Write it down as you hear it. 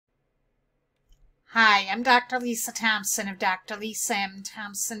Hi, I'm Dr. Lisa Thompson of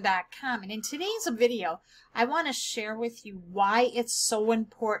drlisamthompson.com, and in today's video, I want to share with you why it's so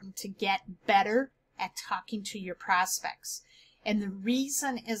important to get better at talking to your prospects. And the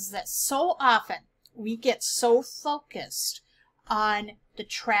reason is that so often we get so focused on the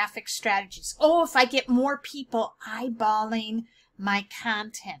traffic strategies. Oh, if I get more people eyeballing my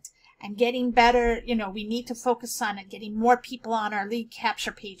content, I'm getting better, we need to focus on it, getting more people on our lead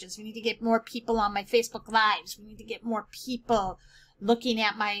capture pages. We need to get more people on my Facebook Lives. We need to get more people looking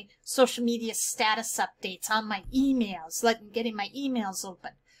at my social media status updates, on my emails, getting my emails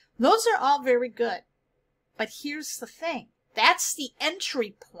open. Those are all very good. But here's the thing. That's the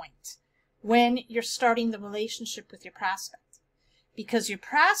entry point when you're starting the relationship with your prospect. Because your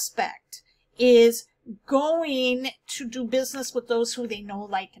prospect is going to do business with those who they know,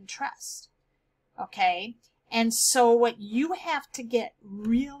 like, and trust. Okay? And so what you have to get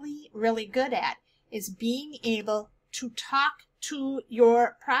really, really good at is being able to talk to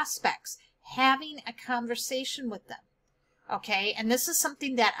your prospects, having a conversation with them. Okay? And this is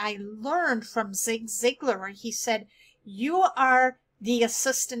something that I learned from Zig Ziglar, where he said, you are the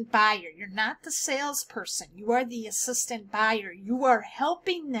assistant buyer. You're not the salesperson. You are the assistant buyer. You are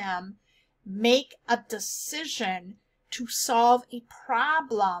helping them make a decision to solve a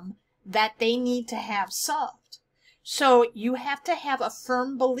problem that they need to have solved. So you have to have a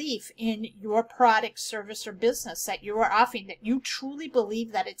firm belief in your product, service, or business that you are offering, that you truly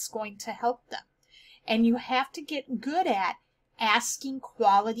believe that it's going to help them. And you have to get good at asking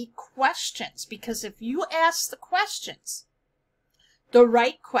quality questions, because if you ask the questions, the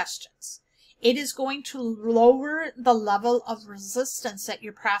right questions, it is going to lower the level of resistance that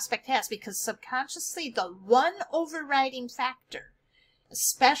your prospect has, because subconsciously the one overriding factor,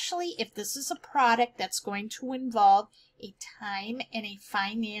 especially if this is a product that's going to involve a time and a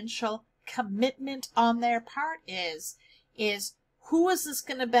financial commitment on their part, is who is this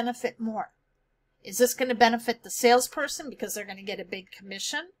going to benefit more? Is this going to benefit the salesperson because they're going to get a big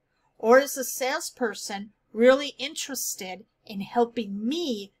commission? Or is the salesperson really interested in helping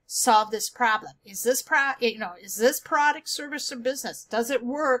me solve this problem? Is this is this product, service, or business? Does it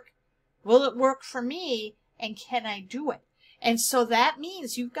work? Will it work for me? And can I do it? And so that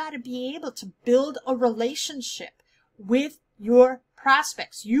means you've got to be able to build a relationship with your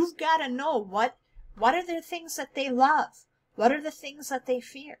prospects. You've got to know what are the things that they love? What are the things that they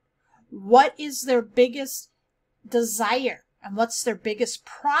fear? What is their biggest desire? And what's their biggest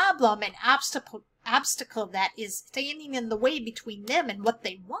problem and obstacle that is standing in the way between them and what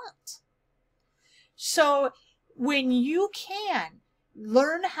they want? So when you can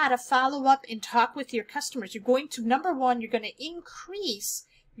learn how to follow up and talk with your customers, you're going to, number one, you're going to increase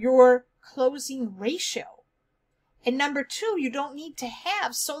your closing ratio. And number two, you don't need to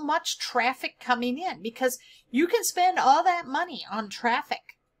have so much traffic coming in, because you can spend all that money on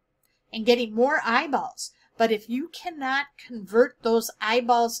traffic and getting more eyeballs. But if you cannot convert those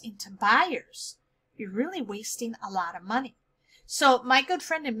eyeballs into buyers, you're really wasting a lot of money. So my good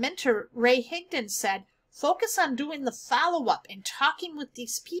friend and mentor, Ray Higdon, said, focus on doing the follow-up and talking with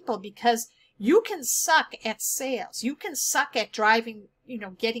these people, because you can suck at sales. You can suck at driving,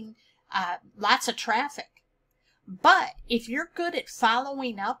 getting lots of traffic. But if you're good at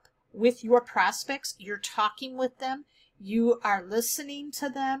following up with your prospects, you're talking with them, you are listening to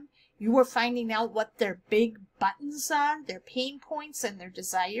them, you are finding out what their big buttons are, their pain points, and their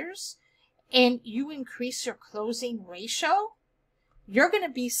desires, and you increase your closing ratio, you're going to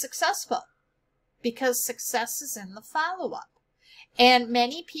be successful, because success is in the follow-up. And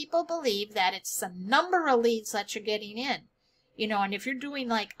many people believe that it's the number of leads that you're getting in. And if you're doing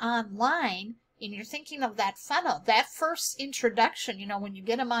like online and you're thinking of that funnel, that first introduction, when you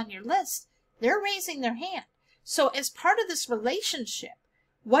get them on your list, they're raising their hand. So as part of this relationship,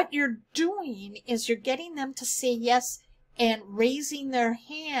 what you're doing is you're getting them to say yes and raising their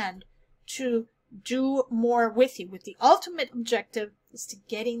hand to do more with you, with the ultimate objective is to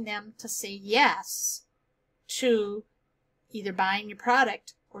getting them to say yes to either buying your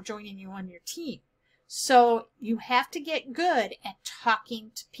product or joining you on your team. So you have to get good at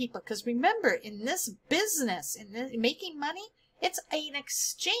talking to people, because remember, in this business, in making money, it's an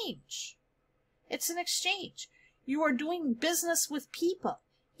exchange. It's an exchange. You are doing business with people.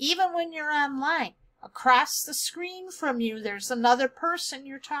 Even when you're online, across the screen from you, there's another person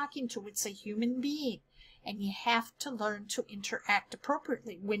you're talking to. It's a human being. And you have to learn to interact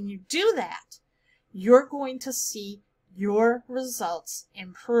appropriately. When you do that, you're going to see your results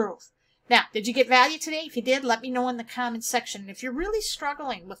improve. Now, did you get value today? If you did, let me know in the comment section. And if you're really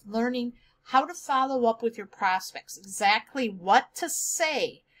struggling with learning how to follow up with your prospects, exactly what to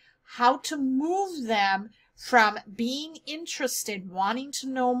say, how to move them from being interested, wanting to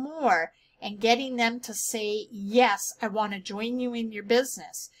know more, and getting them to say, yes, I want to join you in your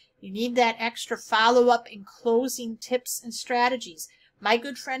business. You need that extra follow-up and closing tips and strategies. My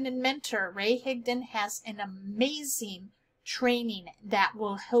good friend and mentor, Ray Higdon, has an amazing training that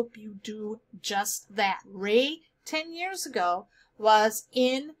will help you do just that. Ray, 10 years ago, was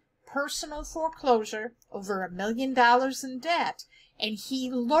in personal foreclosure, over $1 million in debt, and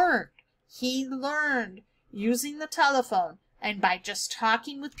he learned using the telephone and by just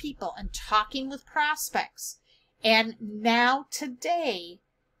talking with people and talking with prospects. And now today,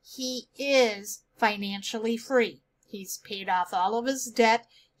 he is financially free. He's paid off all of his debt.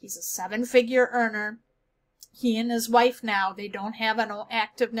 He's a 7-figure earner. He and his wife now, they don't have an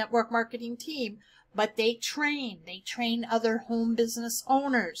active network marketing team, but they train other home business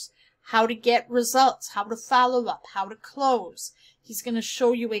owners how to get results, how to follow up, how to close. He's going to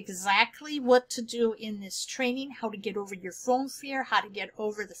show you exactly what to do in this training, how to get over your phone fear, how to get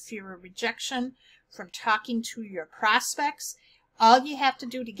over the fear of rejection from talking to your prospects. All you have to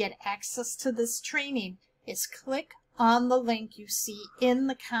do to get access to this training is click on the link you see in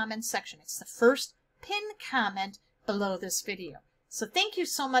the comment section. It's the first pinned comment below this video. So thank you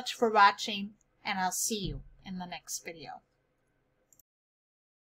so much for watching, and I'll see you in the next video.